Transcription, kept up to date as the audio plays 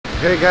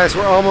Okay guys,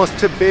 we're almost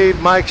to Babe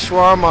Mike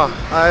Shawarma.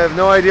 I have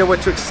no idea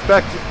what to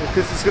expect, if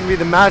this is going to be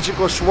the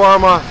magical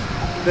shawarma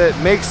that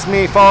makes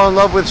me fall in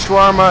love with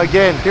shawarma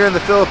again here in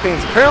the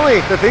Philippines. Apparently,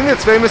 the thing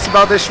that's famous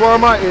about this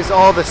shawarma is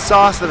all the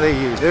sauce that they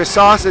use. Their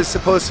sauce is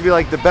supposed to be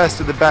like the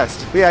best of the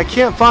best. But yeah, I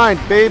can't find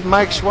Babe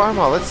Mike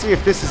Shawarma. Let's see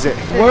if this is it.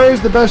 Where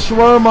is the best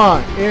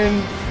shawarma in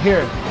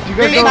here? Do you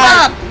guys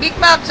know? Big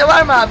Mac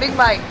shawarma, Big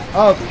Mike.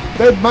 Oh,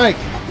 Babe Mike.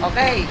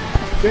 Okay.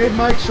 Babe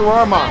Mike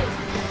Shawarma.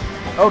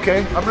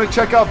 Okay, I'm gonna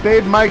check out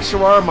Babe Mike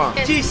Shawarma.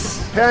 Cheese.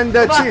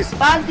 Panda cheese.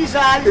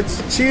 Pandesal.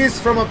 It's cheese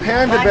from a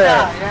panda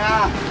bear.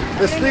 Yeah.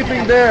 The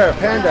sleeping bear,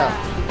 panda.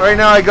 Right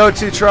now I go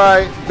to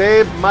try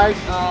Babe Mike.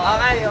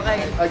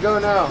 Okay. I go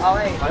now.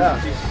 Okay.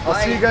 Yeah. I'll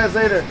see you guys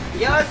later.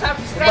 Yo,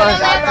 subscribe.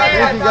 Bye.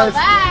 Thank you guys.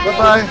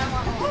 Bye-bye.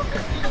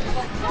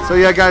 So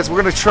yeah guys,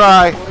 we're gonna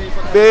try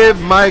Babe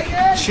Mike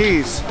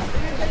cheese.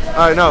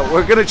 No,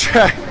 we're gonna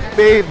try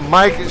Babe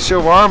Mike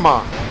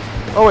Shawarma.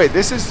 Oh wait,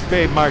 this is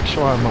Babe Mike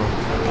Shawarma.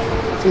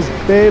 This is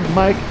Babe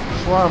Mike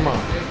Shawarma.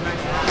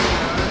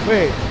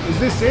 Wait, is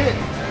this it?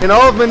 In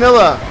all of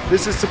Manila,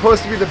 this is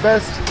supposed to be the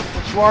best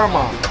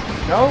shawarma.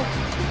 No?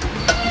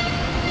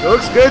 It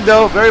looks good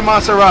though, very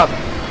masarap.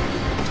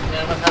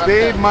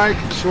 Babe Mike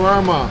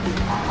Shawarma.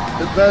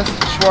 The best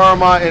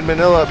shawarma in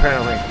Manila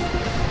apparently.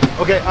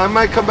 Okay, I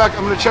might come back.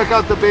 I'm gonna check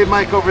out the Babe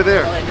Mike over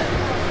there.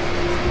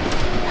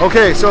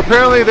 Okay, so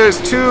apparently there's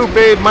two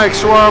Babe Mike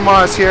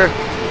shawarmas here,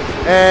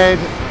 and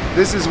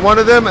this is one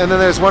of them, and then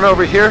there's one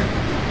over here.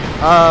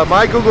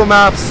 My Google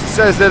Maps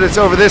says that it's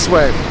over this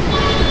way.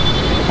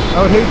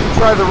 I would hate to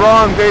try the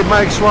wrong Babe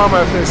Mike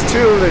shawarma if there's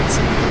two.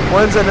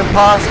 One's an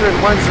imposter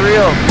and one's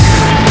real.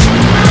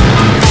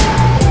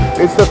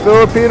 It's the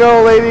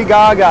Filipino Lady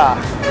Gaga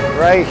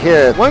right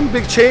here. One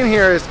big chain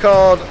here is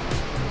called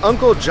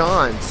Uncle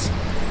John's.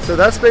 So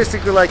that's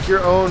basically like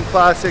your own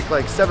classic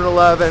like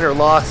 7-Eleven or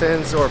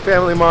Lawson's or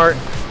Family Mart.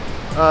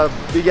 But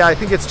yeah, I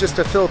think it's just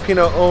a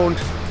Filipino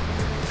owned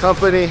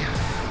company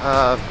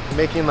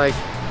making like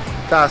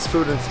fast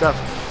food and stuff.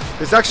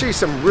 There's actually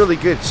some really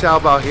good xiao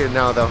bao here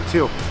now though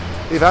too.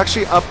 They've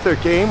actually upped their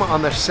game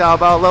on the xiao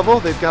bao level.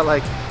 They've got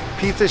like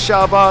pizza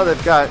xiao bao,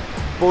 they've got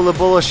bola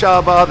bola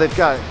xiao bao, they've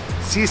got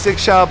sisig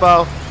xiao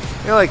bao.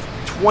 They're like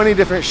 20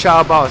 different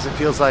xiao baos it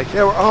feels like.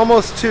 Yeah, we're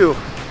almost to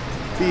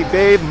the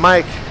Babe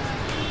Mike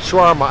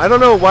Shawarma. I don't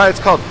know why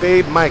it's called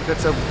Babe Mike.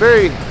 That's a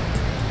very,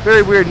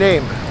 very weird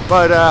name.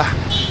 But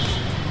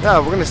yeah,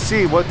 we're gonna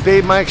see what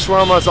Babe Mike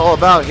Shawarma is all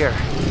about here.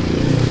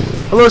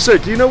 Hello sir,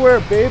 do you know where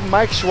Babe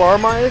Mike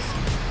Shawarma is?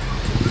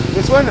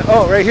 This one?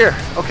 Oh, right here.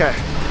 Okay.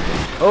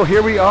 Oh,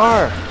 here we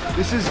are.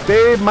 This is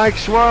Babe Mike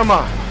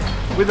Shawarma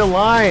with a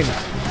line.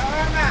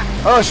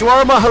 Oh,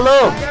 shawarma,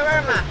 hello.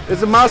 Shawarma.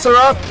 Is it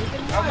masarap?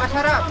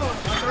 Masarap.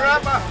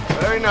 Masarap.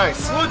 Very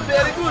nice. Good,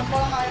 very good.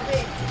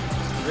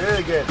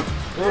 Really good.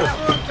 Ooh.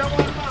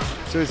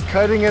 So he's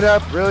cutting it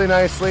up really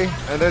nicely,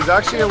 and there's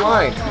actually a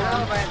line.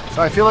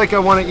 So I feel like I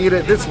want to eat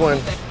it. This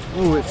one.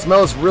 Ooh, it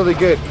smells really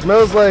good. It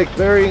smells like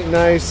very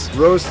nice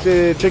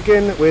roasted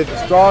chicken with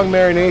strong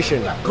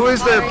marination. Who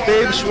is the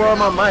Babe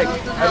Shawarma Mike?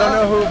 I don't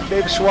know who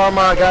Babe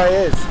Shawarma guy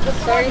is.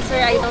 Sorry sir,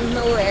 I don't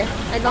know I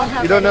don't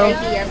have any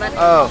idea. But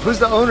oh, who's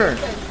the owner?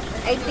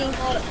 I think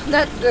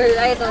that girl,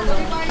 I don't know.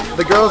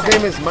 The girl's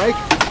name is Mike?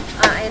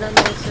 I don't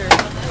know sir.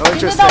 Oh,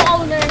 interesting. Sino the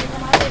owner?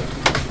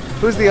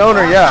 Who's the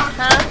owner? Yeah.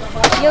 Huh?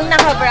 Yung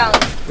naka-brown.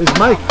 It's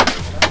Mike.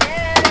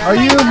 Are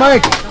you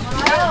Mike?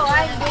 No,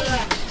 I'm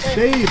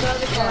Babe.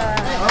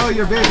 Oh,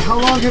 you're Babe. How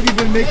long have you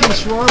been making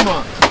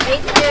shawarma?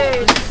 8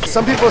 years.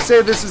 Some people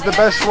say this is the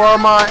best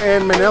shawarma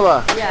in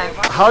Manila. Yeah.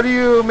 How do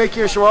you make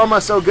your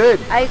shawarma so good?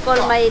 I call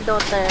my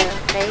daughter,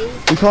 okay?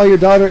 You call your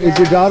daughter, is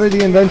your daughter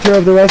the inventor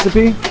of the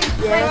recipe?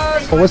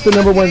 Yes. What's the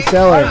 #1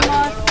 seller?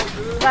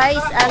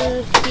 Rice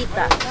and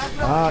pita.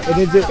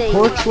 And is it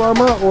pork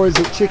shawarma or is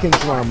it chicken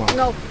shawarma?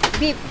 No,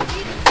 beef.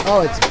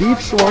 Oh, it's beef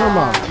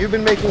shawarma. You've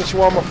been making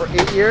shawarma for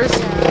 8 years?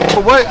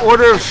 But what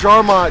order of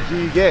shawarma do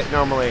you get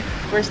normally?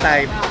 First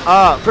time.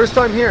 First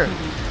time here.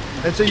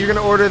 And so you're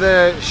gonna order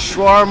the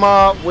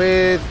shawarma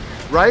with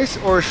rice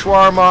or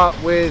shawarma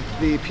with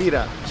the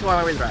pita?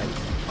 Shawarma with rice.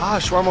 Ah,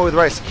 shawarma with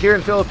rice. Here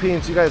in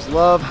Philippines, you guys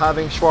love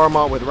having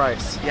shawarma with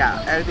rice. Yeah,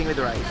 everything with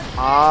rice.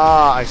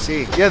 Ah, I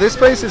see. Yeah, this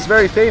place is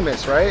very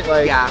famous, right?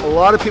 Like, yeah. A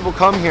lot of people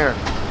come here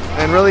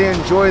and really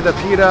enjoy the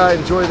pita,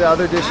 enjoy the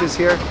other dishes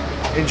here,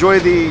 enjoy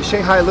the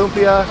Shanghai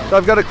lumpia. So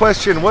I've got a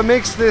question. What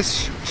makes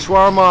this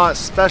shawarma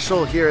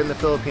special here in the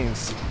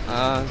Philippines?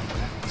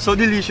 So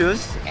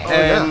delicious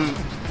and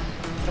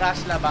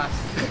Crash labas.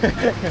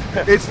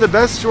 It's the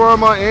best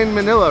shawarma in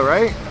Manila,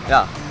 right?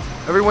 yeah.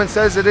 Everyone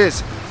says it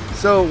is.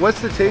 So what's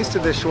the taste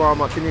of this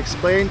shawarma? Can you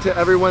explain to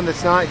everyone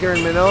that's not here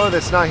in Manila,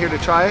 that's not here to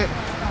try it?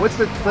 What's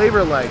the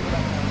flavor like?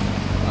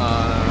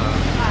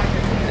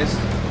 It's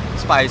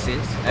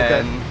spicy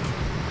and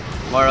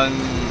more on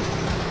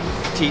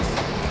cheese.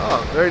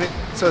 Oh, very.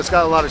 So it's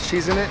got a lot of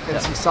cheese in it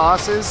and some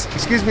sauces.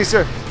 Excuse me,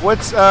 sir.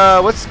 What's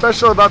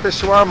special about this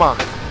shawarma?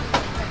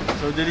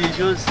 So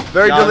delicious.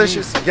 Very yummy.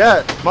 delicious.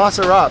 Yeah,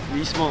 masarap.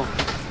 Mismo.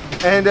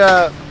 And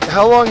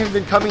how long have you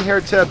been coming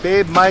here to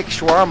Babe Mike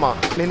Shawarma?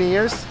 Many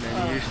years?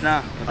 Many years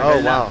now.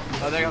 Oh wow.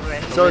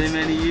 So it's-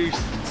 many years.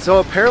 So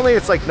apparently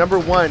it's like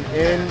 #1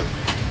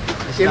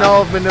 in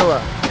all of Manila.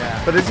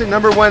 Yeah. But is it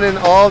 #1 in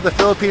all of the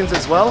Philippines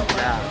as well?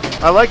 Yeah.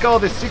 I like all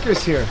the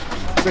stickers here.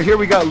 So here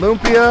we got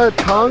lumpia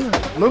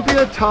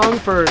tongue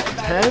for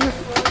 10.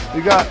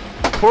 We got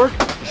pork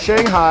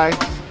Shanghai.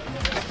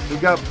 We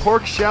got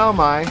pork shao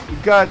mai.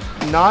 We've got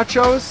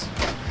nachos.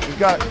 We've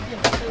got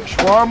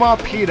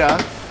shawarma pita.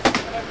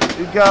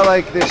 We've got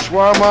like the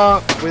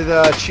shawarma with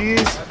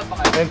cheese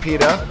and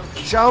pita.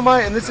 Shao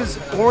mai, and this is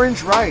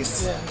orange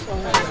rice.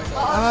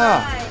 Ah,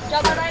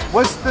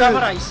 what's the Java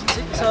rice.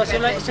 So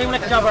same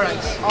like Java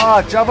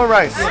rice, Java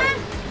rice?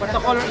 but the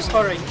color is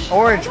orange.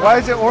 Orange. Why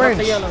is it Not orange?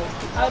 the yellow.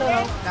 I don't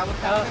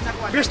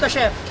know. Here's the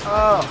chef.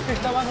 Oh, Here's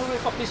the one who will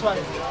cook this one.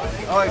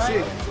 oh, I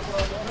see.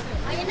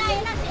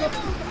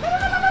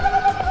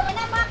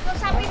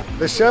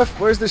 The chef?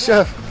 Where's the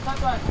chef?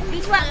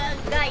 This one,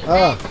 guy.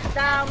 Ah.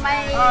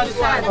 My this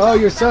one. Oh,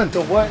 your son.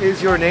 So what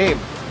is your name?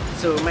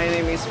 So my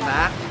name is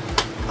Mac.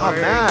 Oh,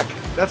 Mac.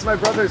 That's my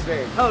brother's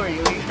name. Oh,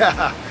 really?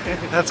 Yeah,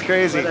 that's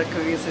crazy. What a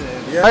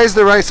coincidence. Why is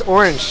the rice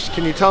orange?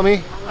 Can you tell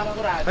me?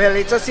 Well,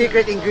 it's a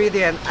secret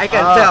ingredient. I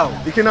can Ah,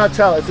 tell. You cannot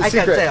tell. It's a I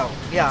secret. can tell.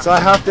 Yeah. So I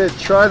have to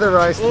try the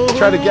rice,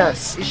 try to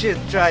guess. You should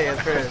try it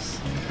first.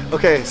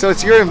 Okay, so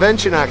it's your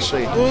invention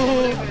actually.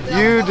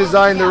 You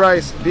designed the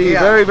rice be Yeah.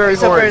 very, very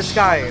It's the orange. first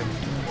time.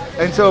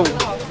 And so,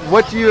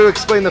 what do you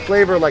explain the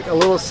flavor like? A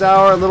little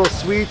sour, a little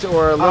sweet,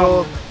 or a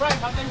little?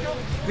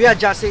 We are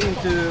adjusting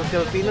into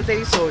Filipino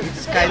taste, so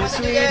it's kind of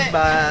sweet,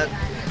 but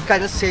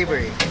kind of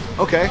savory.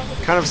 Okay,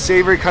 kind of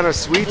savory, kind of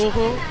sweet.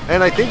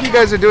 And I think you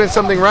guys are doing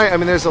something right. I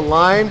mean, there's a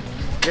line.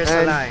 There's a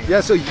and- line.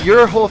 Yeah, so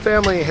your whole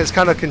family has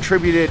kind of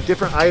contributed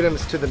different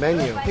items to the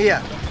menu.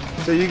 Yeah.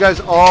 So you guys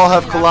all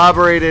have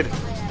collaborated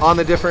on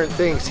the different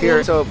things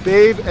here. So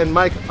Babe and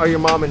Mike are your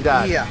mom and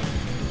dad. Yeah.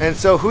 And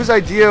so whose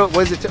idea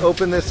was it to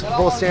open this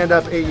whole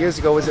stand-up 8 years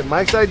ago? Was it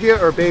Mike's idea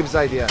or Babe's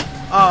idea?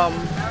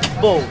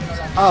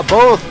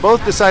 Both.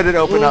 Both decided to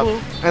open up.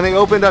 And they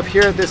opened up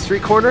here at this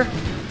street corner?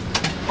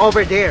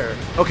 Over there.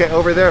 Okay,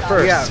 over there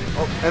first. Yeah.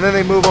 And then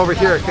they move over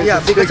here because Yeah,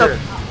 it's because bigger.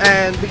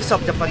 because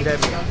of the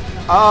pandemic.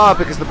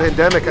 Because of the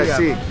pandemic, I Yeah.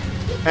 see.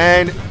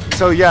 And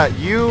so yeah,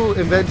 you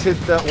invented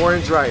the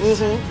orange rice.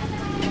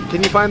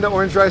 Can you find the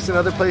orange rice in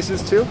other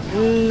places too?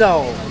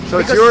 No. So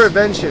it's because- your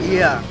invention.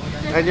 Yeah.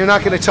 And you're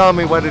not going to tell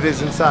me what it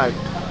is inside.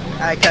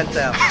 I can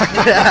tell.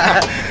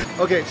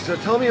 Okay, so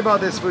tell me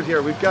about this food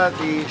here. We've got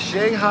the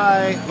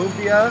Shanghai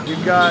lumpia.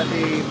 We've got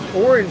the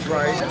orange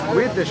rice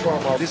with the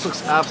shawarma. This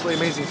looks absolutely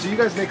amazing. So you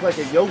guys make like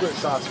a yogurt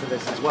sauce for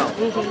this as well.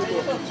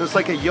 So it's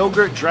like a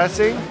yogurt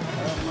dressing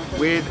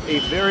with a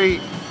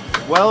very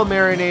well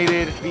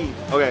marinated beef.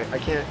 Okay, I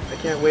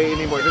can't wait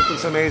anymore. This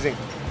looks amazing.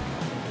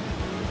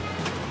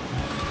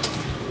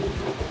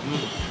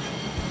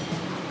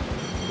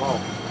 Wow.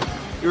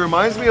 It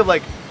reminds me of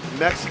like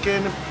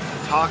Mexican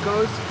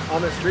tacos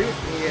on the street.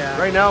 Yeah.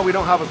 Right now we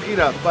don't have a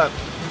pita, but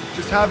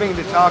just having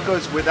the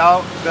tacos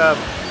without the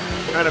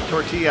kind of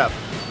tortilla.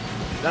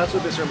 That's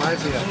what this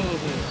reminds me of.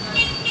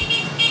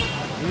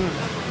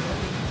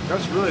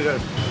 That's really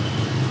good.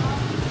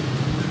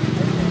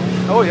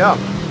 Oh yeah.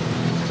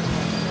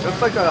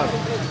 That's like a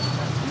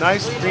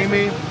nice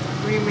creamy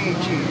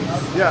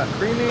cheese, yeah,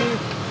 creamy,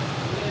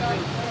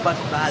 but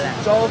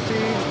balanced. salty,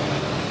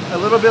 a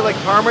little bit like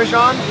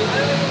Parmesan,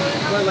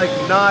 but like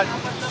not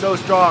so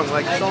strong,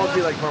 like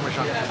salty like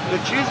Parmesan. The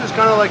cheese is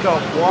kind of like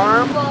a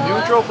warm,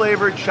 neutral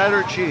flavored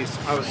cheddar cheese,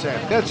 I would say.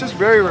 Yeah, it's just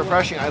very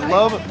refreshing. I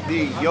love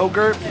the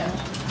yogurt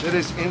that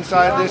is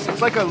inside this.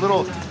 It's like a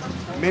little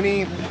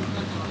mini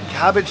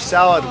cabbage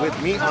salad with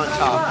meat on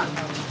top.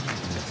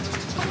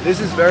 This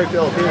is very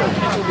Filipino.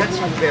 That's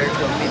very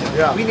Filipino.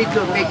 Yeah. We need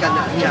to make an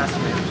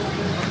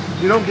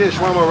adjustment. You don't get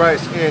shawarma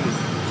rice in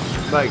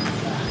like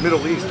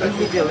Middle East. I In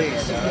think. Middle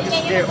East,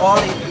 because they're all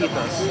in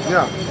pitas.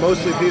 Yeah,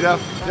 mostly pita.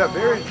 Yeah,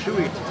 very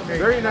chewy.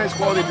 Very nice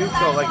quality beef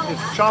though. Like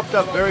it's chopped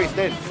up very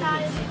thin.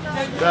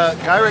 The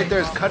guy right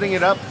there is cutting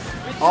it up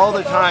all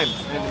the time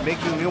and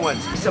making new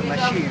ones. It's a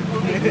machine.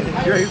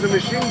 Yeah, he's a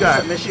machine guy.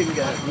 It's a machine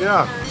gun.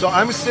 Yeah. So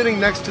I'm sitting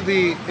next to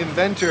the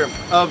inventor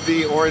of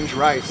the orange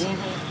rice.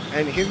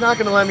 And he's not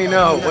going to let me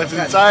know what's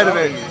inside of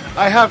it.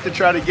 I have to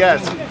try to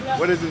guess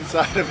what is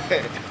inside of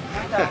it.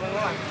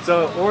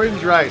 So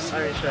orange rice.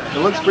 It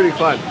looks pretty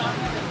fun.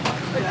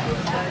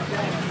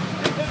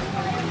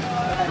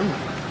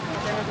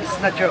 It's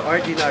not your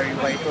ordinary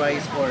white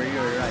rice or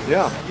your rice.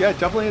 Yeah, it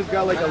definitely has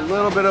got like a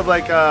little bit of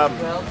like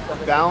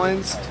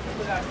balanced,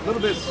 a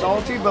little bit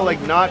salty, but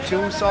like not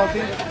too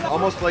salty.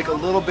 Almost like a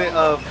little bit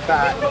of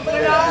fat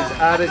that is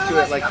added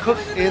to it, like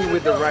cooked in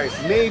with the rice.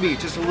 Maybe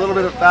just a little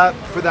bit of fat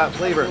for that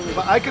flavor.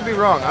 But I could be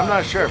wrong. I'm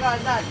not sure.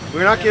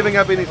 We're not giving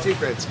up any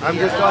secrets. I'm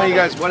just telling you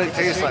guys what it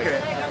tastes like.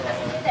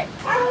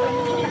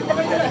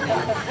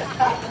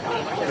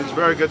 It's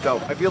very good though.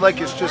 I feel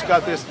like it's just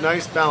got this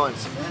nice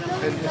balance.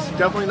 And it's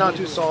definitely not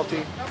too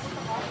salty.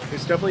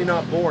 It's definitely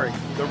not boring.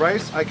 The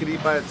rice I could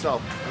eat by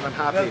itself, and I'm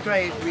happy. We'll try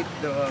it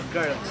with the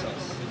garlic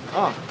sauce.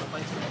 Ah.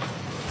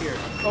 here.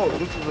 Oh,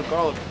 this is the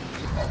garlic.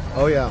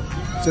 Oh yeah.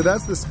 So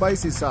that's the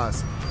spicy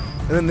sauce.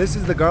 And then this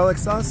is the garlic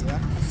sauce? Yeah.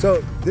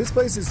 So this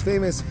place is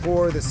famous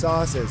for the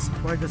sauces.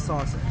 For the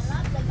sauces.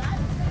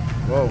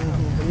 Whoa.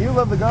 And you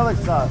love the garlic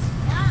sauce.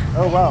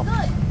 Oh wow.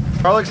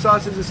 Garlic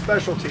sauce is a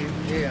specialty.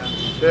 Yeah.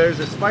 There's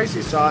a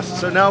spicy sauce.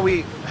 So now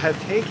we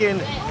have taken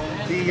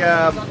the,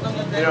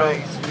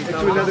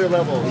 into another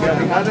level.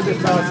 Yeah, we added the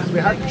sauces. We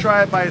had to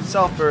try it by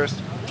itself first.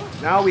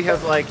 Now we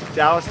have like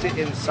doused it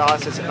in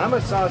sauces. And I'm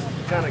a sauce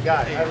kind of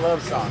guy. I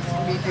love sauce.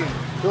 Me too.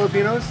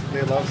 Filipinos,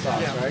 they love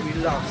sauce, Yeah, right? we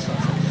love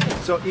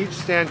sauces. So each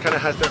stand kind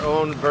of has their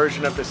own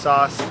version of the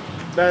sauce.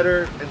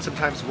 Better and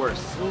sometimes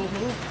worse.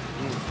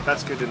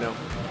 That's good to know.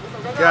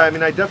 Yeah, I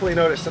mean, I definitely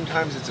noticed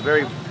sometimes it's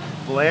very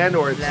bland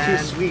or it's too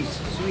sweet.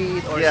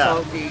 Sweet or Yeah.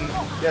 salty.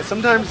 Yeah,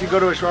 sometimes you go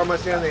to a shawarma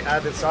stand, they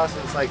add the sauce,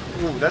 and it's like,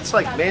 ooh, that's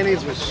like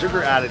mayonnaise with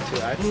sugar added to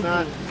it. It's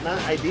not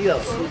ideal.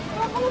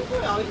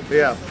 But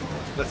yeah,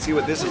 let's see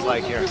what this is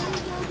like here.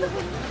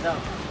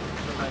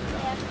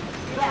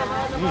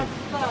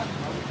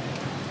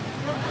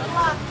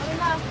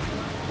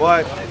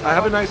 But I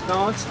have a nice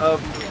balance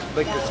of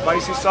like the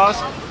spicy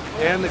sauce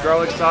and the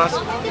garlic sauce.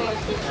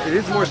 It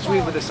is more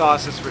sweet with the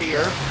sauces for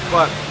sure,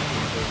 but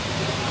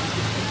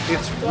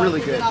it's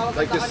really good.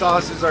 Like the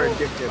sauces are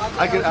addictive.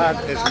 I could add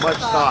as much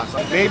sauce.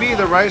 Maybe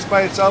the rice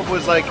by itself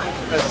was like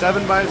a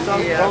 7 by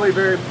itself, Yeah. probably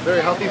very,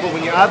 very healthy, but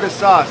when you add the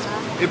sauce,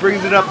 it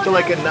brings it up to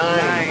like a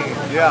 9.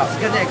 Yeah.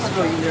 It's gonna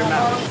explode in your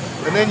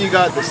mouth. And then you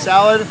got the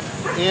salad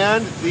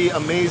and the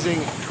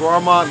amazing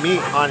shawarma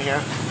meat on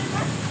here.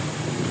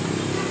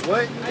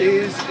 What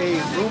is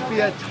a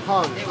lumpia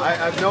tongue? I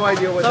have no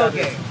idea what that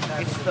Toge. is.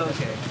 It's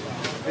toge.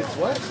 It's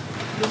what?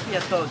 Lumpia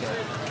toge.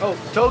 Oh,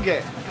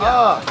 toge.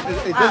 Ah,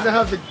 it doesn't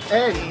have the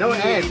N. No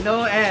N.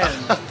 No N.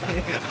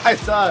 I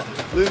saw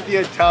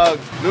lumpia tongue.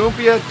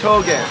 Lumpia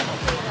toge.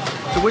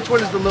 So which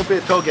one is the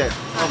lumpia toge?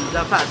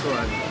 The fast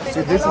one.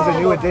 So this is a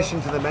new addition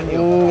to the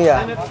menu.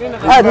 Yeah.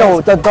 No,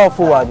 the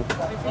tofu one.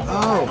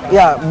 Oh.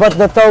 Yeah, but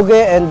the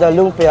toge and the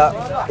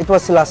lumpia, it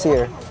was last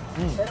year.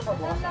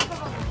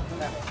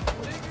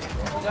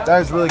 That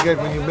is really good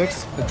when you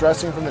mix the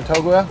dressing from the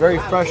toge. Very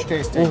fresh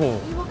tasting.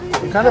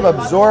 You kind of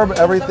absorb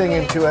everything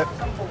into it.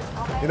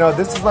 You know,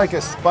 this is like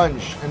a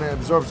sponge and it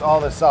absorbs all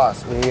the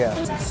sauce. Yeah.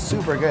 It's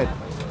super good.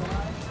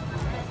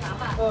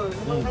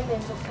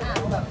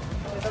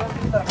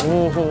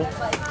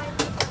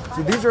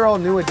 So these are all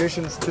new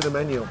additions to the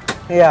menu.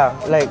 Yeah,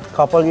 like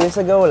couple years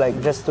ago,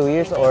 like just 2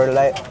 years or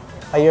like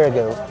a year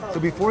ago. So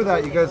before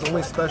that, you guys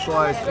only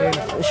specialized in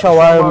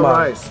Shawarma.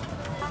 rice.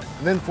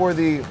 And then for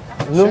the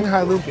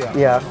Shanghai lumpia.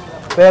 Yeah.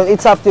 Well,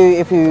 it's up to you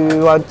if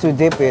you want to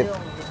dip it.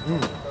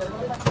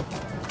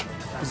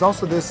 There's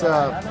also this.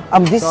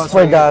 This sauce is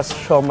for right the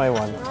here. shawmai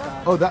one.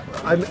 Oh, that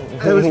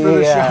it was for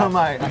the Yeah.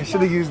 shawarma. I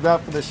should have used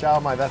that for the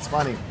shawarma. That's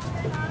funny.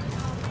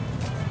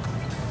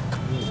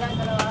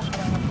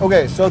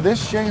 Okay, so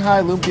this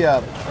Shanghai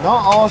lumpia,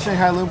 not all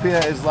Shanghai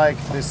lumpia is like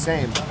the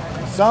same.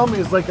 Some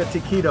is like a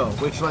taquito,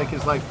 which like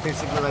is like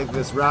basically like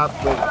this wrap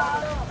with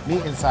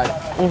meat inside.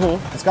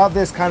 It's got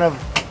this kind of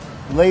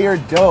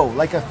layered dough,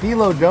 like a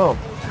phyllo dough.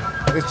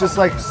 It's just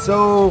like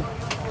so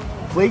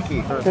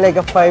flaky. Like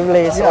a 5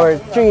 layers Yeah. or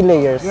 3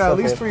 layers. Yeah, at of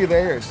least it. 3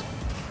 layers.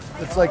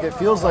 It's like, it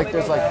feels like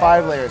there's like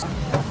 5 layers.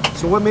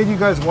 So what made you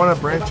guys want to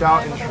branch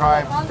out and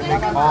try to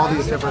make all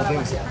these different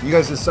things? You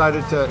guys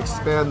decided to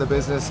expand the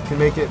business to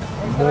make it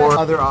more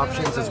other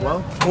options as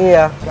well?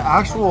 Yeah. The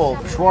actual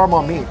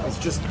shawarma meat is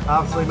just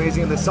absolutely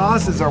amazing. And the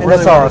sauces are And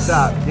really the where it's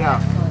sauce. at. Yeah.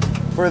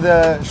 For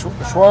the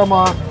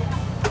shawarma,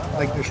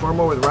 like the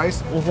shawarma with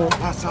rice,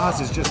 that sauce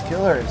is just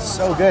killer. It's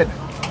so good.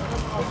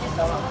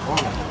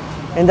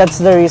 And that's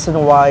the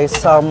reason why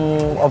some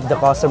of the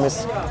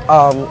customers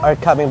are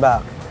coming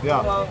back.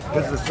 Yeah,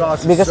 because the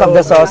sauce is Because so of the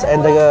good. sauce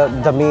and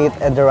the meat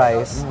and the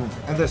rice.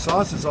 And the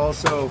sauce is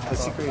also a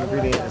secret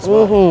ingredient as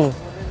well.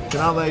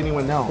 Cannot let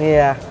anyone know.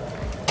 Yeah.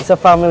 It's a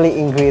family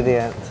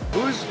ingredient.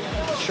 Whose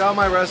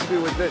shawarma recipe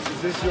was this?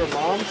 Is this your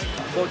mom's?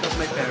 Both of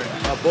my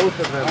parents. Both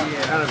of them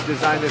kind of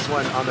designed this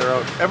one on their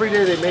own. Every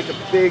day they make a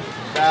big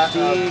batch.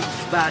 Big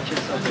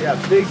batches of it.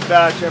 Yeah, big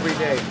batch every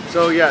day.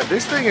 So yeah,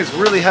 this thing is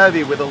really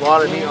heavy with a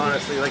lot of meat,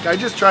 honestly. Like I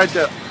just tried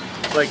to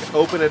like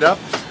open it up.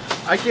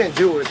 I can't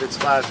do it with this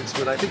plastic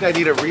spoon. I think I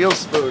need a real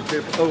spoon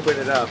to open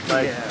it up.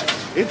 Like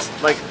it's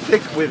like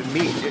thick with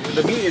meat.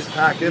 The meat is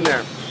packed in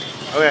there.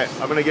 Okay,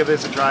 I'm gonna give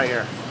this a try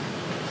here.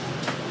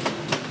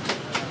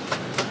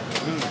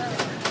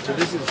 So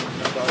this is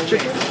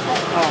chicken.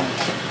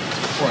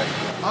 Pork.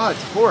 Ah,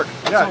 it's pork.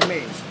 Yeah, It's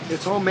homemade.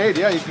 it's homemade.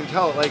 Yeah, you can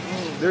tell. Like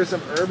there's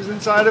some herbs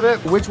inside of it.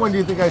 Which one do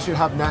you think I should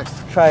have next?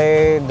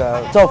 Try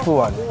the tofu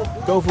one.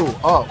 Tofu.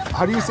 Oh,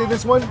 how do you say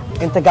this one?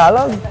 In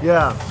Tagalog,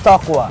 Yeah.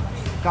 tokwa.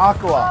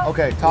 Takwa.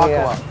 Okay,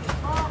 takwa.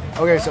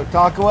 Okay, so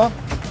takwa.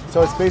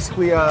 So it's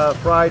basically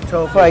fried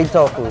tofu. Fried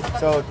tofu.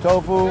 So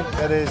tofu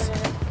that is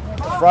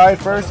fried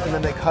first, and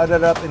then they cut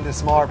it up into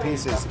smaller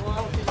pieces.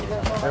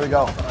 There we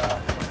go.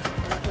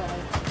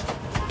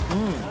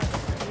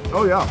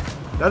 Oh yeah,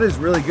 that is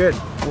really good.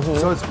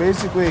 So it's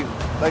basically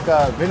like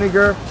a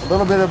vinegar, a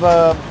little bit of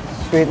a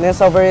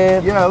sweetness over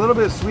it. Yeah, a little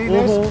bit of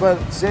sweetness, but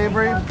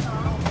savory.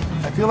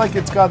 I feel like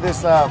it's got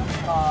this,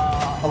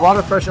 a lot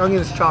of fresh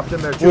onions chopped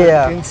in there too,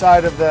 Yeah.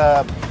 inside of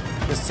the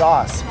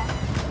sauce.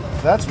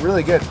 That's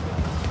really good.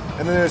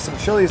 And then there's some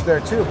chilies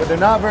there too, but they're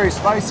not very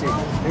spicy.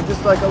 They're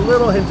just like a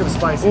little hint of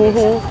spiciness.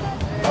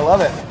 I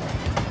love it.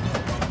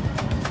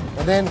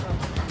 And then,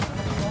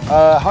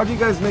 how do you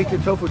guys make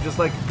your tofu? Just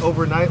like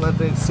overnight, let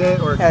it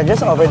sit, or Yeah,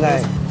 just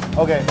overnight.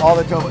 Okay, all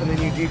the tofu, and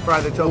then you deep fry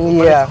the tofu.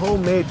 But Yeah. it's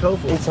homemade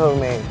tofu. It's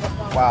homemade.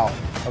 Wow.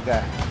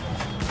 Okay.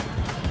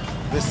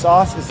 This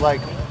sauce is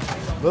like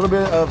a little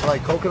bit of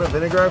like coconut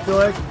vinegar, I feel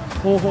like.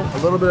 A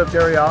little bit of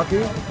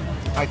teriyaki,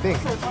 I think,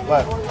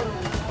 but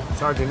it's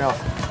hard to know.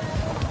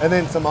 And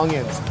then some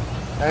onions,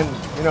 and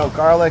you know,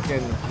 garlic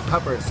and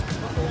peppers.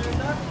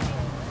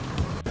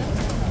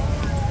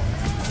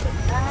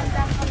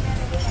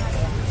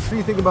 What do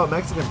you think about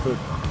Mexican food?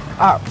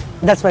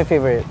 That's my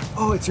favorite.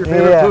 Oh, it's your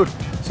favorite Yeah. food.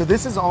 So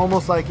this is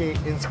almost like an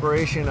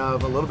inspiration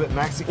of a little bit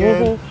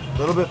Mexican, a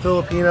little bit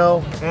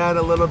Filipino, and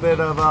a little bit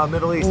of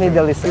Middle Eastern.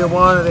 Middle Eastern.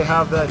 Tijuana, they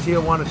have the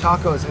Tijuana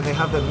tacos, and they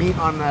have the meat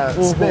on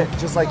the spit,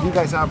 just like you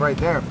guys have right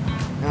there.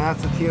 And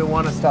that's the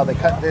Tijuana style. They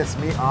cut this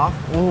meat off.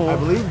 I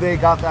believe they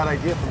got that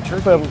idea from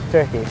Turkey. From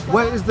Turkey.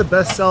 What is the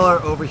best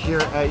seller over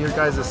here at your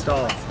guys'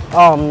 stall?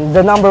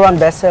 The number one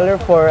bestseller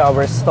for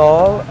our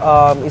stall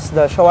is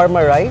the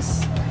shawarma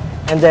rice.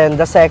 And then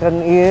the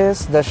second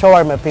is the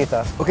shawarma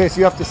pita. Okay, so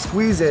you have to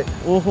squeeze it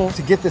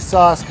to get the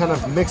sauce kind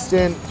of mixed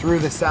in through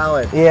the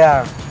salad.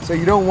 Yeah. So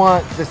you don't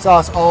want the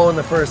sauce all in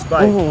the first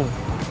bite.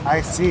 I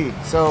see.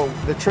 So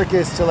the trick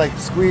is to like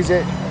squeeze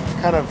it,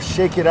 kind of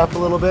shake it up a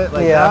little bit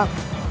like that.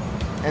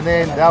 And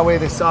then that way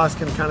the sauce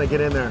can kind of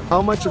get in there.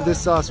 How much of this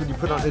sauce would you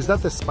put on? Is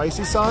that the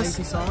spicy sauce?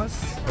 Spicy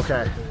sauce,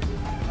 Okay.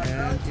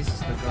 and this is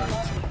the garlic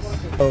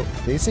sauce. So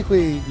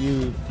basically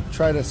you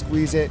try to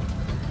squeeze it,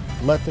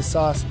 let the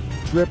sauce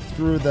drip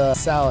through the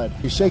salad.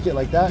 You shake it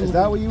like that. Is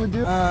that what you would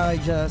do? I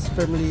just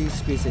firmly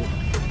squeeze it.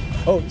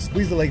 Oh,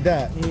 squeeze it like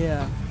that.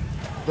 Yeah.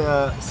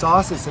 The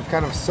sauces have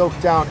kind of soaked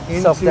down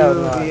into Soaked down,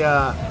 the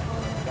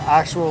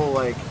actual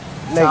like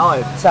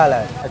salad.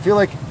 Salad. I feel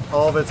like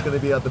all of it's going to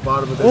be at the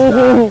bottom of this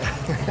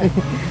bag.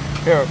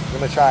 Here, I'm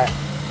going to try it.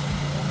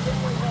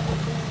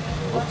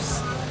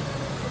 Oops.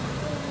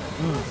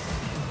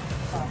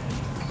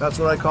 That's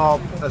what I call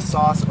a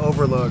sauce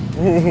overload.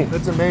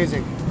 It's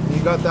amazing.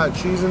 You got that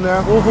cheese in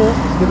there.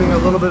 It's giving a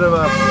little bit of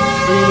a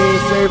creamy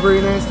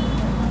savoriness.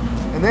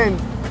 And then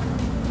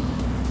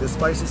the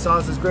spicy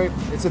sauce is great.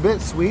 It's a bit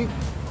sweet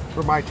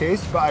for my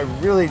taste, but I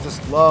really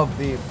just love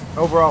the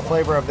overall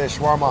flavor of this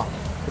shawarma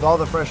with all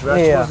the fresh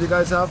vegetables you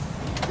guys have.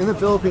 In the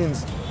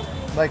Philippines,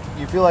 like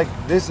you feel like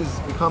this has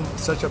become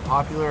such a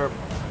popular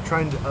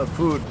trend of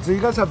food. So you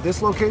guys have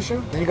this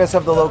location, and you guys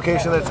have the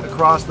location that's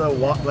across the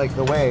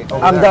the way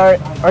over there.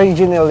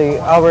 Originally,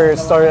 our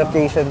store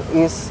location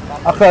is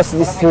across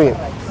the street,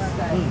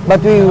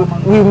 but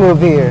we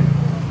moved here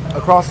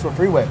Across the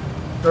freeway,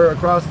 or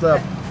across the.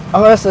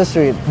 across the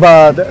street.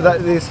 But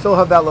They still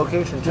have that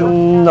location too.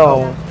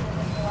 no,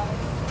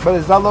 But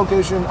is that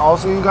location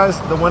also you guys?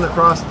 The one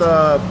across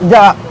the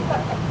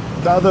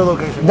other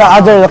location? the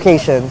other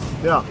location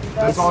Yeah,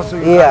 that's also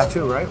you guys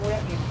too, right?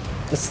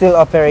 is still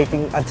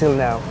operating until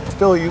now.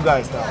 Still you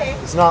guys though.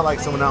 It's not like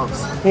someone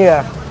else.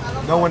 Yeah.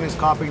 No one is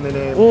copying the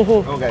name.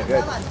 Okay,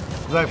 good.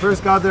 When I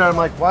first got there, I'm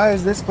like, why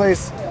is this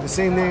place the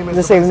same name as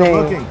The the same place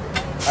I'm name. looking?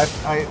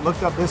 I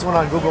looked up this one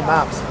on Google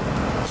Maps.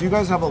 So you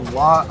guys have a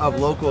lot of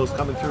locals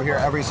coming through here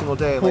every single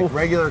day, like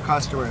regular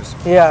customers.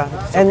 Yeah,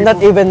 and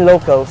not even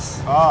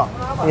locals. Oh,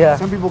 Yeah.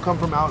 Some people come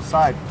from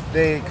outside.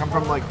 They come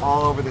from like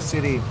all over the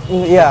city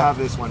Yeah. to have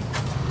this one.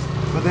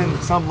 But then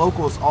some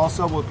locals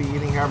also will be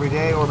eating here every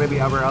day or maybe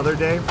every other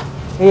day.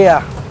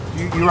 Yeah.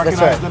 You recognize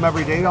right. them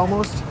every day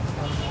almost?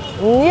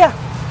 Yeah.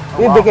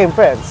 We wow. became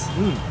friends.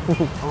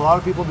 A lot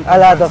of people become A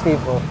lot friends. of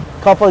people.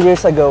 Couple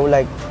years ago,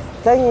 like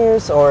 10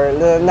 years or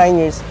 9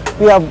 years,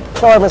 we have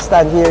shawarma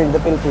stand here in the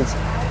Philippines.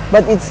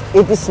 But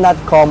it is not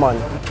common.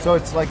 So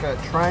it's like a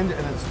trend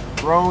and it's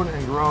grown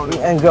and grown.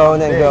 And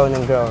grown and big. grown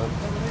and grown.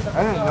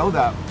 I didn't know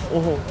that.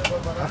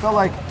 I felt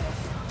like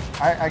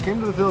I came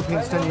to the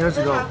Philippines 10 years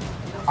ago.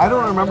 I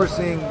don't remember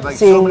seeing like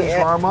so Seeing many it,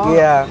 shawarma.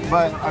 yeah.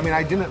 But I mean,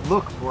 I didn't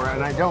look for it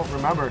and I don't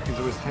remember because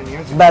it was 10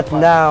 years ago. But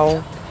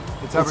now,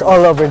 it's it's everywhere.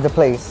 all over the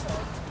place.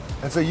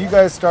 And so you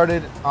guys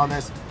started on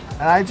this,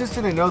 and I just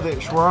didn't know that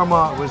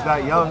shawarma was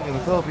that young in the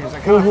Philippines. I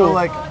kind of feel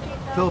like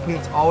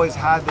Philippines always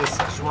had this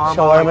shawarma,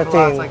 Shawarma like for the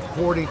last thing. like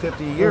 40,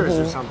 50 years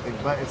or something,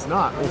 but it's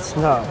not. It's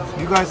not.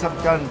 You guys have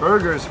done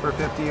burgers for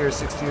 50 years,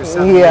 60 years,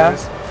 70 Yeah.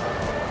 years,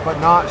 but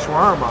not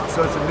shawarma.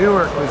 So it's a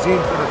newer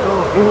cuisine for the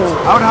Philippines.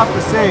 I would have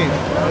to say,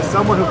 as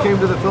someone who came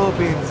to the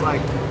Philippines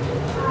like,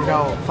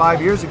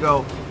 5 years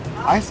ago,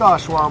 I saw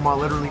shawarma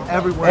literally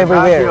everywhere in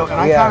Everywhere, Baguio, and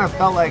I yeah. kind of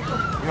felt like,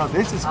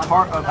 this is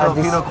part of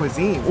Filipino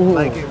cuisine.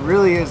 Like it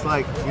really is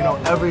like,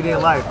 everyday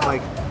life.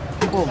 Like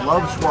people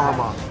love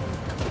shawarma,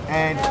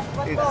 and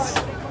it's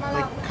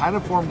like kind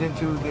of formed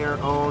into their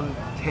own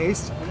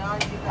taste.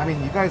 I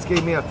mean, you guys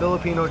gave me a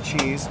Filipino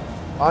cheese,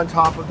 on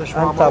top of the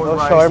shawarma On top with of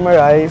rice. shawarma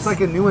rice. It's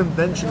like a new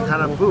invention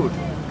kind of food.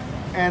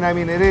 And I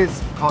mean, it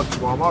is called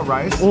shawarma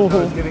rice. So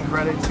it's giving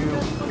credit to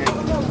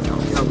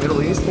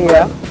Middle East.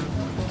 Yeah.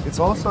 It's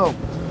also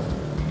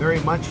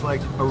very much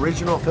like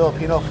original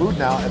Filipino food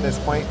now at this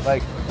point.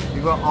 Like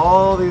you've got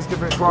all these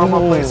different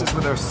shawarma places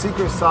with their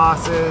secret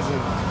sauces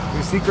and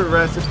their secret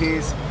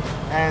recipes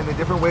and the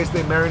different ways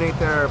they marinate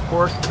their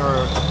pork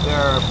or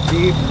their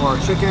beef or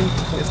chicken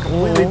is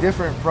completely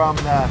different from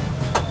the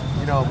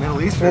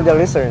Middle Eastern.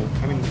 Middle Eastern.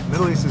 I mean,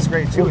 Middle East is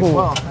great too as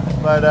well,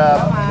 but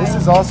this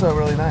is also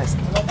really nice.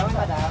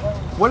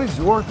 What is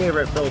your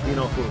favorite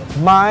Filipino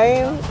food?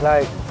 Mine,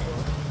 like,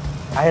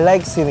 I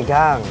like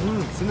sinigang.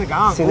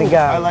 Sinigang.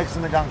 Sinigang. Ooh, I like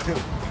sinigang too.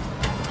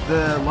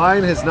 The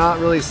line has not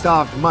really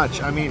stopped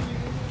much. I mean,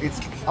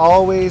 it's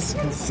always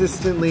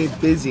consistently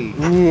busy.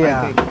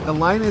 Yeah. I think. The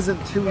line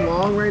isn't too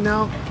long right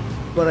now,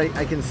 but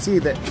I can see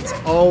that it's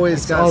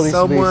always got always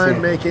someone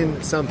busy.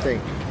 making something.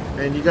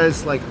 And you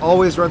guys like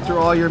always run through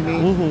all your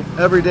meat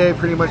every day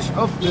pretty much.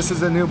 Oh, this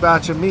is a new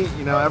batch of meat.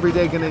 Every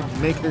day gonna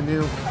make the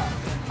new.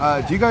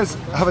 Do you guys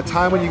have a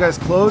time when you guys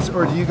close,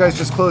 or do you guys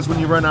just close when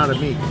you run out of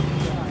meat?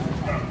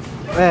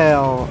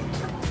 Well,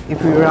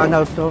 if we run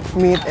out of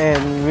meat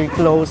and we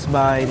close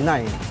by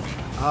 9.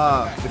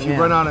 If you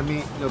run out of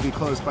meat, you'll be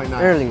closed by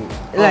 9. Early.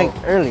 Like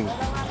early.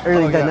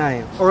 Early than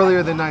 9.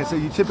 Earlier than 9. So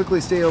you typically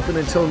stay open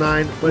until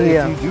 9. But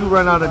if you do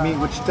run out of meat,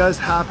 which does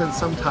happen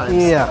sometimes,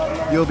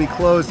 you'll be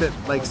closed at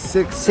like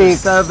 6 or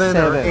 7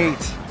 or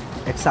 8.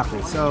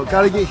 Exactly. So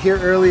gotta get here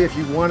early if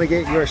you want to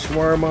get your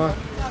shawarma.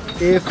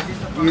 If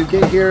you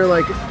get here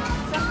like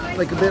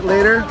a bit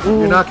later,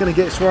 you're not gonna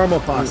get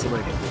shawarma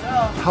possibly.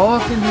 How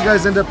often do you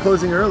guys end up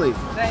closing early?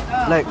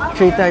 Like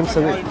 3 times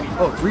a week.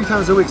 Oh, 3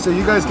 times a week. So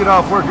you guys get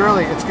off work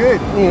early. It's good.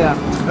 Yeah.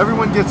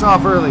 Everyone gets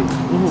off early.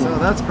 So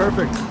that's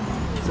perfect.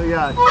 So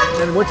yeah.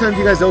 And what time do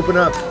you guys open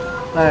up?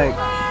 Like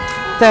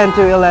 10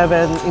 to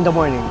 11 in the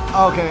morning.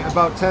 Okay,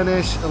 about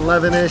 10-ish,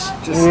 11-ish.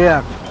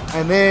 Yeah.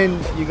 And then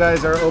you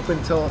guys are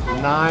open till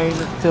 9.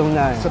 Till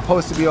 9.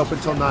 Supposed to be open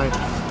till 9.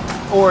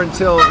 Or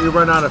until you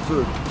run out of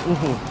food.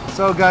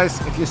 So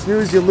guys, if you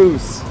snooze, you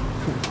lose.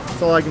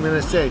 That's all I'm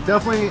gonna say.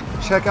 Definitely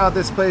check out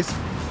this place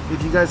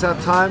if you guys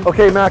have time.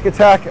 Okay, Mac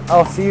Attack,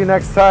 I'll see you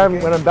next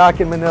time when I'm back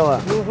in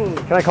Manila.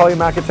 Can I call you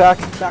Mac Attack?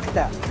 Back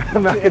that.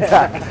 Mac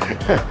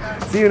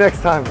Attack. See you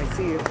next time.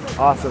 See you.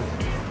 Awesome.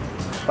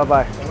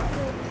 Bye-bye.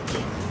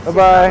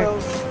 Bye-bye.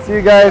 See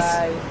you guys.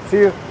 Bye. See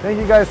you. Thank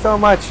you guys so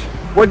much.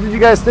 What did you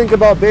guys think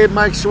about Babe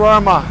Mike's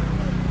shawarma?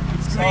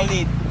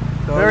 Solid.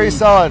 Very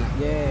solid.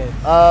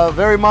 Yeah.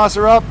 Very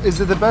Masarap. Is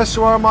it the best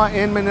shawarma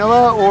in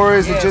Manila, or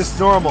is it just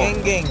normal?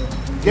 Gang.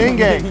 Gang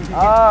gang.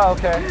 Ah,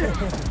 okay.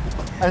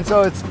 And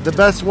so it's the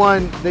best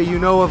one that you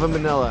know of in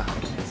Manila.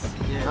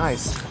 Yes.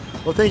 Nice.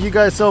 Well, thank you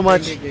guys so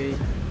much. Thank you.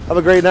 Have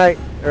a great night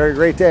or a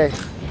great day.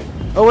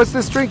 Oh, what's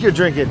this drink you're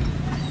drinking?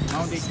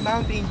 It's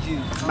Mountain Dew.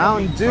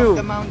 Mountain Dew. From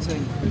the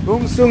mountain.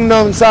 Bungsung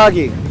Nong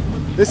Sagi.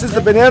 This is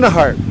the banana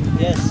heart.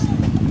 Yes.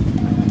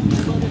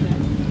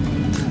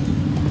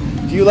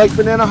 Do you like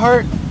banana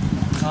heart?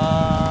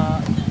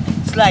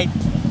 Slight.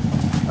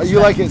 You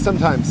like it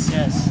sometimes.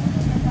 Yes.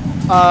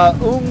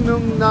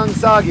 Nung Nang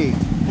Sagi.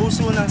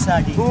 Puso ng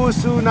sagi.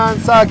 Pusu Nan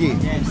Sagi.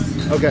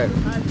 Yes. Okay.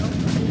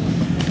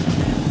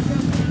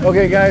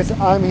 Okay guys,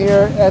 I'm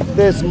here at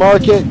this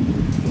market.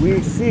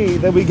 We see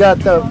that we got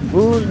the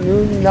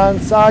Nun Nan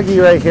Sagi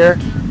right here.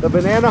 The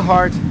banana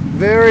heart.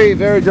 Very,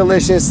 very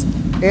delicious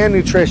and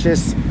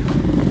nutritious.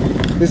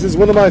 This is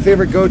one of my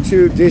favorite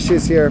go-to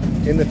dishes here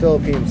in the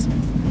Philippines.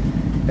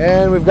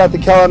 And we've got the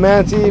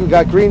calamansi, we've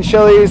got green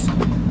chilies,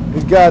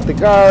 we've got the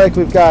garlic,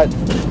 we've got,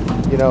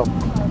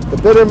 the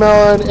bitter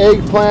melon,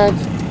 eggplant,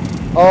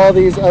 all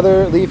these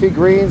other leafy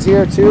greens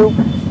here too.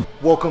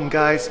 Welcome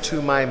guys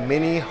to my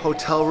mini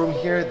hotel room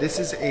here. This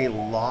is a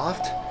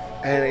loft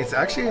and it's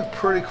actually a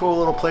pretty cool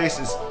little place.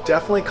 It's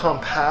definitely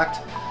compact,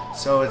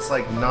 so it's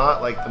like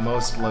not like the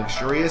most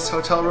luxurious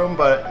hotel room,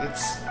 but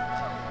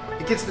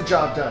it gets the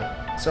job done.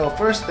 So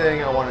first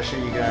thing I want to show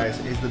you guys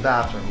is the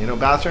bathroom.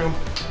 Bathroom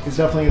is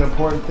definitely an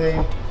important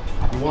thing.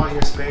 You want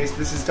your space.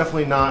 This is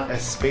definitely not a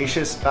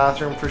spacious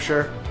bathroom for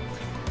sure.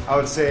 I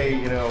would say,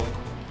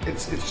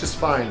 it's just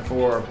fine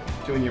for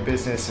doing your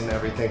business and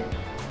everything.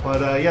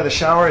 But yeah, the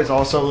shower is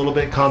also a little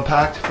bit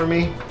compact for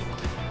me.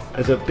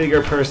 As a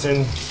bigger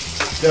person,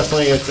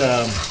 definitely it's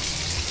a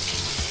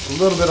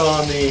little bit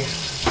on the,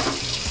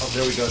 oh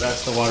there we go,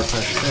 that's the water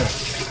pressure there.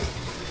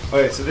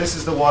 Okay, so this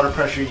is the water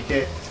pressure you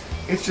get.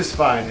 It's just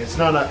fine. It's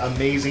not an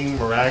amazing,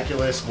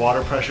 miraculous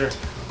water pressure,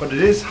 but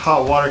it is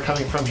hot water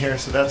coming from here,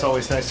 so that's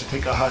always nice to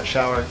take a hot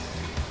shower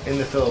in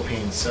the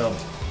Philippines. So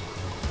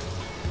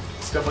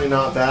it's definitely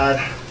not bad.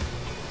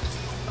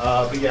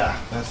 But yeah,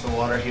 that's the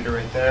water heater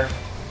right there.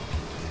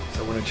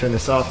 So I'm going to turn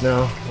this off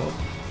now. Oh,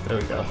 there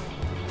we go.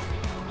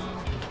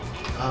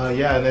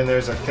 Yeah, and then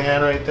there's a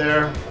fan right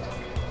there.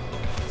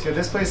 So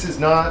this place is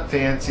not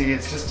fancy.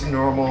 It's just a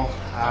normal,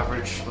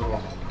 average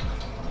little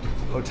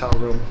hotel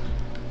room.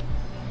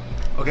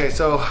 Okay,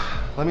 so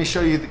let me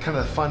show you the kind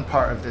of the fun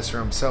part of this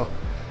room. So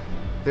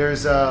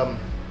there's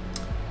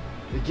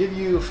They give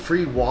you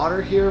free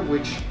water here,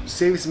 which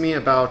saves me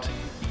about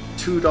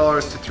 $2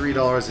 to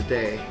 $3 a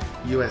day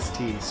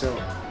USD. So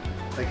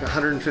like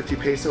 150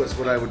 peso is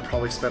what I would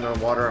probably spend on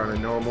water on a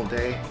normal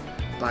day,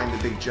 buying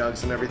the big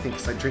jugs and everything,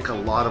 because I drink a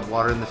lot of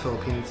water in the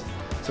Philippines.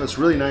 So it's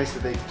really nice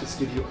that they just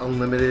give you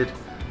unlimited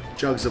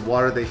jugs of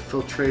water. They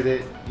filtrate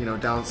it, you know,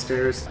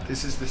 downstairs.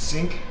 This is the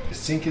sink. The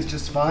sink is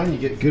just fine. You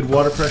get good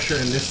water pressure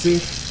in this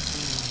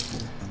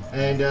sink.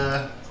 And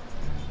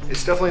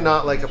it's definitely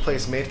not like a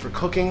place made for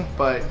cooking,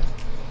 but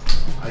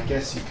I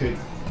guess you could,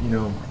 you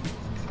know,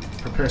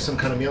 prepare some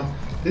kind of meal.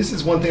 This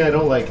is one thing I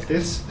don't like.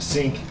 This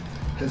sink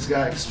has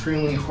got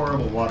extremely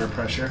horrible water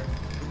pressure.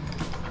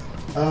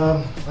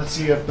 Let's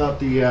see about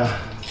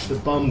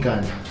the bum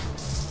gun.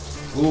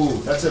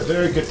 Ooh, that's a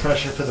very good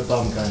pressure for the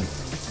bum gun.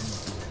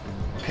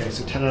 Okay,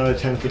 so 10 out of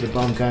 10 for the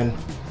bum gun.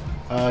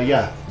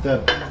 Yeah,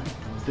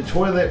 the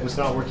toilet was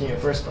not working at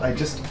first, but I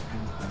just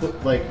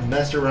like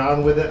messed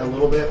around with it a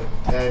little bit,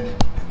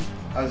 and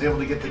I was able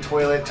to get the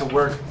toilet to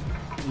work,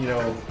 you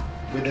know,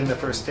 within the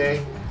first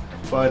day.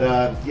 But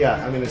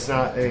yeah, I mean, it's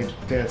not a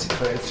fancy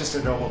toilet, it's just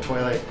a normal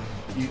toilet.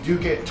 You do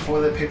get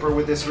toilet paper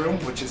with this room,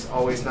 which is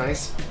always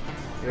nice.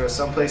 You know,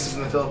 some places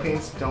in the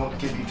Philippines don't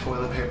give you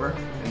toilet paper,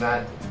 and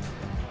that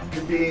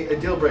could be a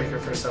deal breaker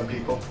for some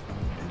people.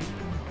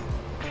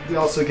 We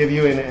also give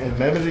you an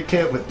amenity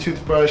kit with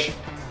toothbrush,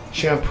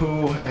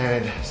 shampoo,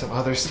 and some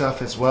other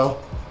stuff as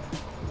well.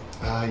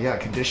 Yeah,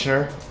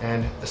 conditioner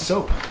and a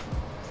soap.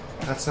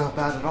 That's not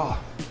bad at all.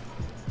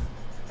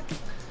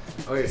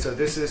 Okay, so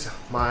this is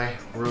my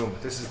room.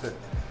 This is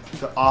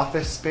the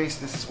office space.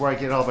 This is where I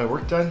get all my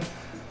work done.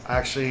 I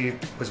actually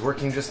was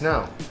working just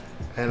now,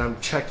 and I'm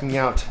checking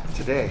out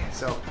today.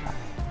 So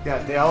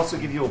yeah, they also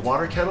give you a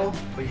water kettle,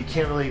 but you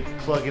can't really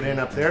plug it in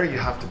up there. You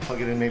have to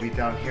plug it in maybe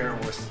down here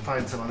or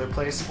find some other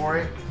place for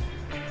it.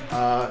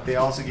 They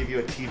also give you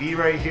a TV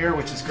right here,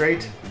 which is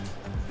great.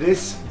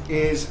 This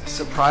is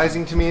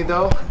surprising to me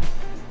though,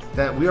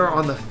 that we are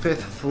on the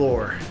 5th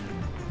floor.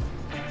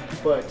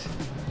 But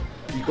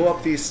you go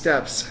up these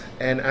steps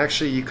and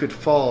actually you could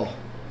fall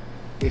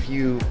if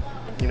you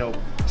know,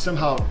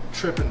 somehow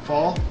trip and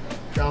fall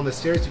down the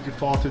stairs. You could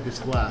fall through this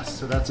glass.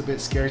 So that's a bit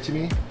scary to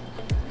me.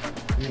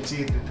 You can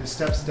see the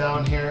steps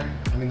down here.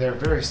 I mean, they're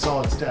very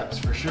solid steps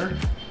for sure,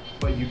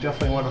 but you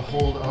definitely want to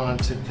hold on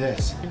to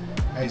this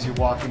as you're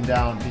walking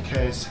down,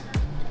 because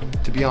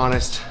to be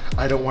honest,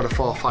 I don't want to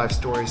fall 5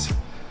 stories.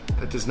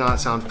 That does not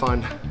sound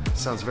fun. It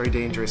sounds very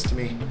dangerous to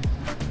me.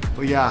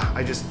 But yeah,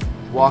 I just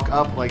walk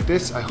up like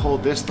this. I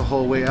hold this the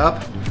whole way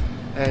up,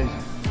 and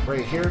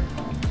right here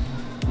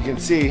you can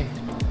see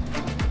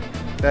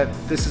that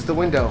this is the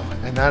window,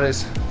 and that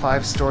is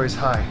 5 stories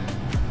high.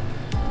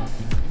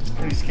 It's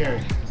pretty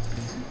scary.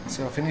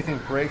 So if anything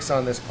breaks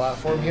on this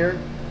platform here,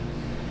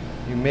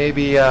 you may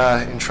be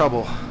in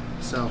trouble.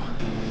 So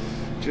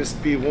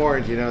just be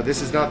warned, you know,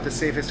 this is not the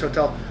safest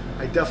hotel.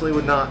 I definitely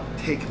would not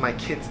take my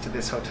kids to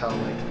this hotel.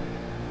 Like,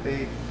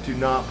 they do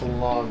not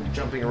belong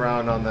jumping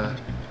around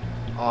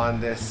on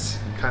this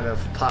kind of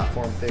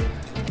platform thing.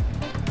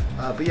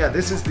 But yeah,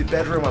 this is the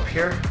bedroom up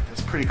here.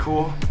 It's pretty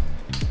cool.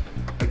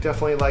 I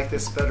definitely like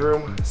this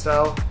bedroom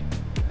style.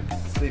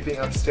 Sleeping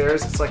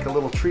upstairs, it's like a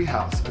little tree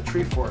house, a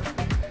tree fort.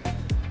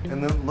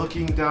 And then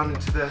looking down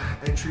into the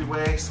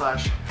entryway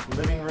 /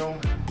 living room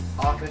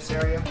office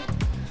area.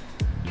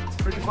 It's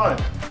pretty fun.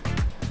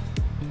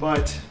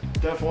 But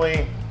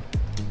definitely,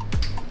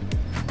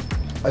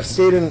 I've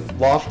stayed in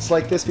lofts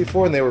like this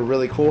before and they were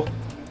really cool.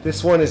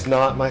 This one is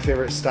not my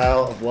favorite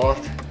style of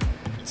loft.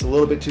 It's a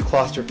little bit too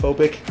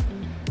claustrophobic.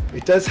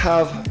 It does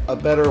have a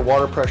better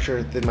water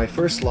pressure than my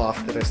first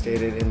loft that I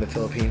stayed in the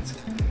Philippines,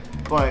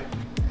 but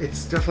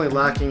it's definitely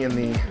lacking in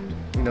the,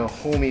 you know,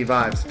 homey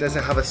vibes. It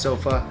doesn't have a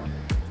sofa.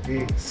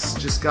 It's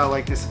just got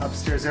like this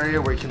upstairs area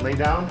where you can lay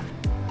down,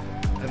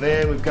 and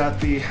then we've got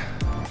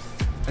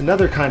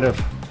another kind of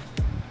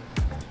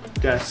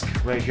desk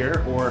right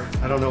here, or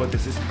I don't know what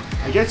this is.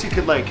 I guess you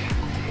could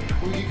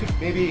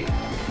maybe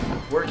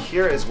work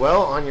here as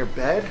well on your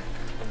bed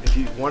if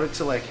you wanted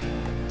to like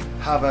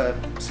have a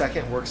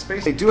second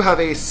workspace. They do have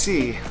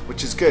AC,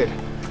 which is good.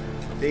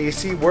 The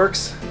AC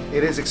works.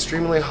 It is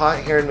extremely hot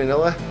here in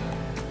Manila,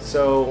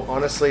 so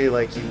honestly,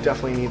 like, you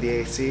definitely need the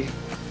AC.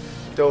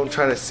 Don't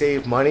try to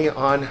save money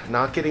on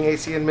not getting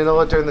AC in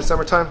Manila during the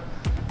summertime.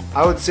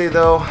 I would say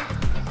though,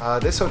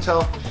 this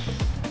hotel,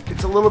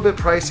 it's a little bit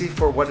pricey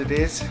for what it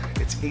is.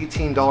 It's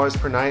 $18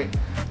 per night.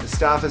 The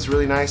staff is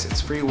really nice.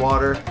 It's free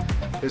water.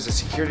 There's a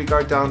security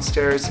guard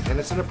downstairs, and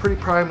it's in a pretty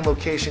prime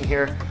location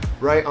here,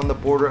 right on the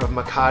border of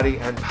Makati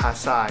and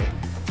Pasay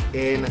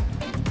in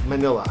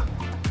Manila.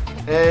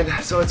 And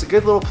so it's a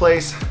good little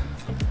place.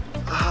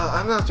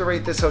 I'm gonna have to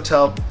rate this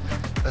hotel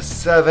a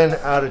 7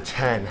 out of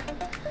 10.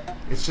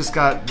 It's just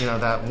got, you know,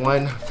 that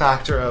one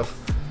factor of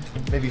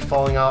maybe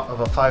falling out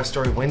of a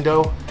 5-story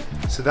window.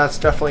 So that's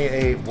definitely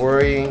a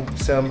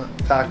worrisome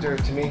factor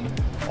to me.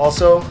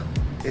 Also,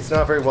 it's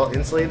not very well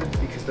insulated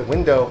because the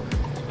window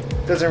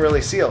doesn't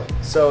really seal.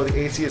 So the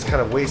AC is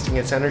kind of wasting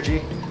its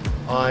energy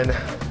on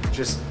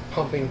just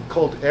pumping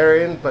cold air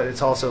in, but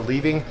it's also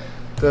leaving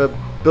the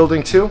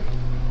building too.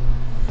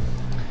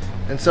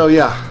 And so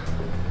yeah,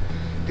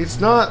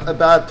 it's not a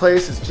bad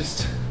place. It's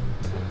just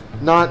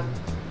not,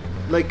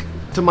 like,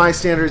 to my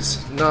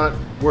standards, not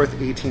worth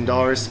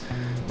 $18.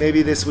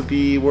 Maybe this would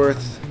be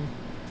worth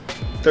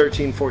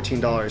 $13,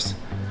 $14.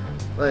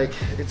 Like,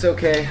 it's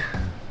okay.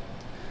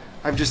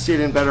 I've just stayed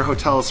in better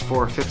hotels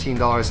for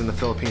 $15 in the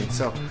Philippines,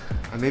 so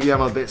maybe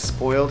I'm a bit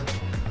spoiled.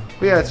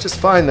 But yeah, it's just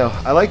fine though.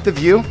 I like the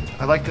view.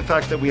 I like the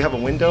fact that we have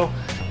a window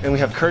and we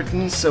have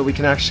curtains, so we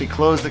can actually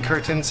close the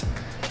curtains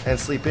and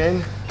sleep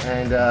in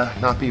and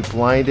not be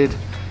blinded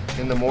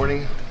in the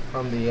morning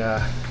from the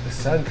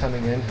sun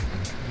coming in.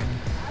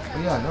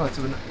 But yeah, no, it's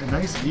a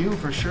nice view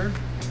for sure.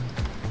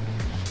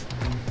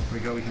 There we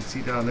go, we can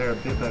see down there a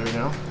bit better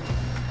now.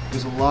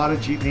 There's a lot of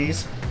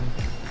jeepneys.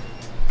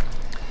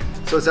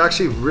 So it's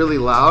actually really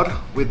loud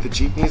with the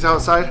jeepneys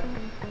outside.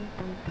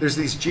 There's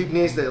these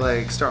jeepneys that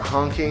like start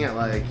honking at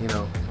like, you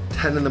know,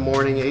 10 in the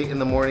morning, 8 in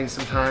the morning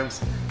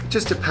sometimes. It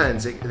just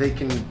depends. They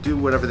can do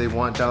whatever they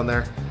want down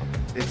there.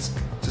 It's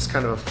just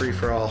kind of a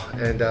free-for-all.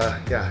 And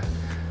yeah,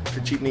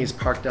 the jeepneys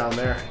parked down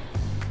there.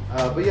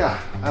 But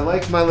yeah, I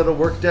like my little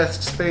work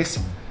desk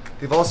space.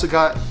 They've also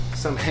got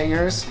some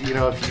hangers, you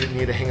know, if you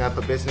need to hang up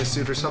a business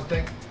suit or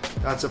something.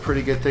 That's a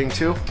pretty good thing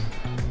too.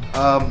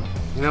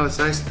 You know, it's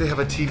nice that they have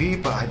a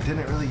TV, but I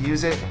didn't really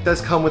use it. It does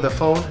come with a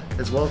phone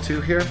as well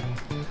too here.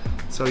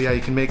 So yeah,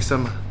 you can make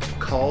some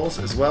calls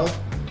as well.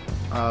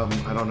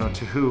 I don't know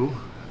to who.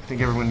 I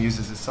think everyone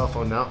uses a cell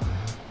phone now.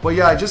 But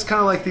yeah, I just kind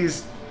of like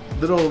these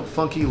little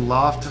funky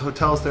loft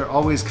hotels. They're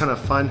always kind of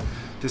fun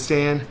to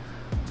stay in.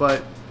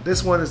 But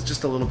this one is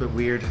just a little bit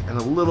weird and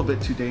a little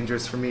bit too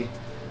dangerous for me.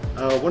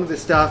 One of the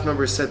staff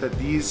members said that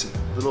these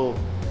little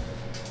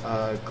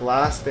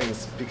glass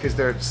things, because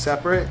they're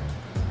separate,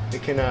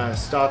 it can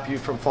stop you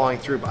from falling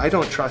through, but I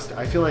don't trust it.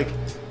 I feel like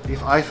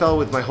if I fell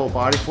with my whole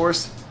body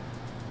force,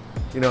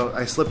 you know,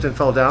 I slipped and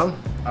fell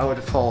down, I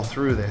would fall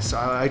through this. So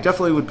I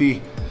definitely would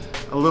be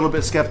a little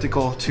bit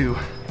skeptical to,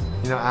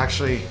 you know,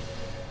 actually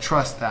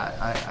trust that.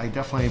 I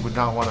definitely would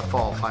not want to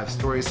fall 5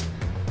 stories.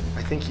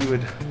 I think you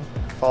would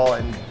fall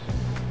and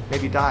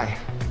maybe die.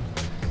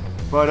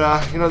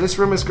 But you know, this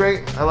room is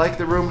great. I like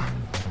the room.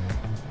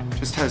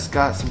 Just has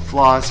got some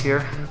flaws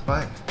here,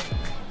 but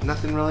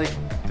nothing really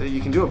that you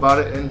can do about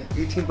it. And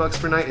 18 bucks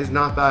per night is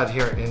not bad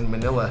here in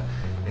Manila,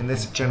 in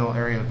this general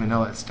area of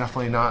Manila. It's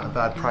definitely not a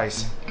bad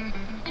price.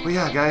 But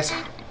yeah, guys,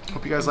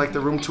 hope you guys like the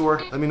room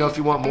tour. Let me know if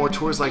you want more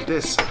tours like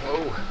this.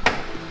 Whoa.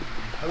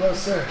 Hello,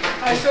 sir.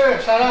 Hi, sir.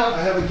 Shout out.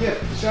 I have a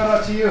gift. Shout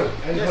out to you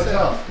and Yes,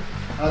 hotel.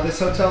 This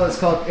hotel is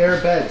called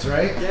Air Beds,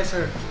 right? Yes,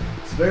 sir.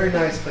 It's a very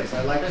nice place.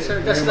 I like Yes, it sir.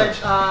 very Just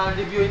much. like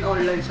reviewing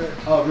online, sir.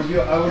 Oh,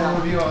 review. I will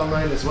Yeah. review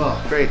online as well.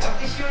 Great.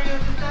 Is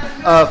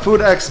your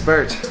Food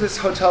expert. Where's this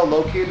hotel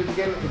located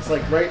again? It's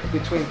like right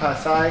between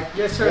Pasay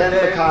Yes, sir. and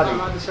Then,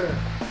 Makati. sir.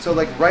 So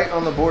like right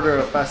on the border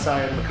of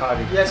Pasay and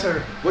Makati. Yes,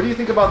 sir. What do you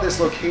think about this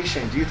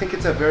location? Do you think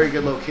it's a very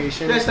good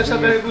location? Yes, there's a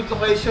When you're- very good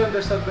location.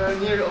 There's a very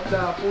near of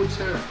the food,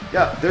 sir.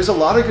 Yeah, there's a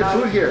lot of good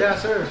food here. Yeah,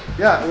 sir.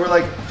 Yeah, we're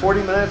like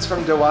 40 minutes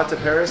from Dewata,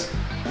 Paris.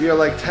 We are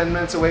like 10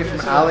 minutes away from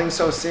Yes, sir. Aling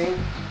So Sing.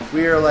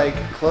 We are like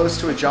close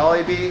to a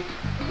Jollibee.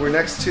 We're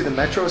next to the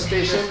metro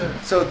station. Yes, sir.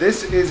 So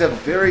this is a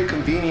very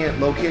convenient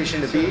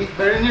location to be.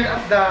 Very near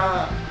at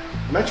the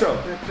Metro.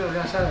 metro,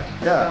 yes, sir.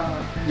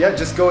 Yeah, yeah,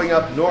 just going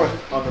up north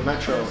on the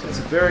metro. It's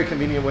a very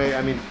convenient way.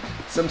 I mean,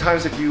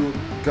 sometimes if you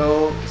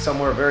go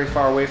somewhere very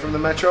far away from the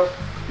metro,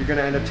 you're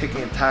gonna end up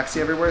taking a taxi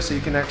everywhere, so you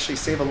can actually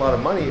save a lot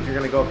of money if you're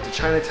gonna go up to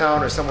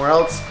Chinatown or somewhere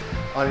else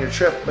on your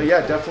trip. But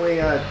yeah,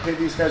 definitely pay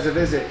these guys a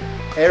visit.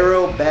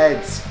 Aero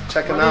Beds,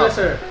 check them Manila, out.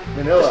 sir.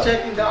 Manila. Just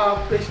check in the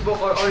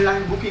Facebook or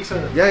online booking,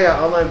 sir. Yeah,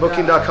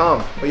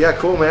 onlinebooking.com. But yeah,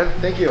 cool, man.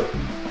 Thank you.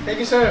 Thank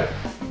you, sir.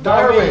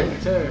 Darwin.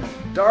 sir.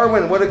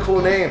 Darwin, what a cool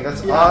name.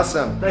 That's Yeah.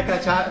 awesome. Like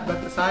a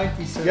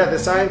scientist, sir. Yeah, the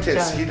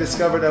scientist. Yeah. He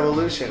discovered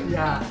evolution.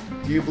 Yeah.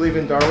 Do you believe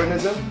in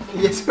Darwinism?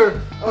 Yes, sir.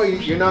 Oh,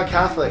 you're not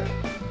Catholic.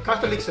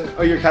 Catholic, sir.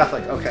 Oh, you're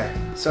Catholic. Okay.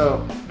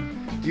 So,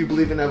 do you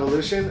believe in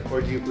evolution, or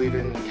do you believe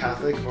in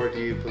Catholic, or do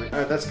you believe?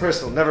 That's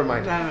personal. Never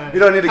mind. No. You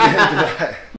don't need to get into that.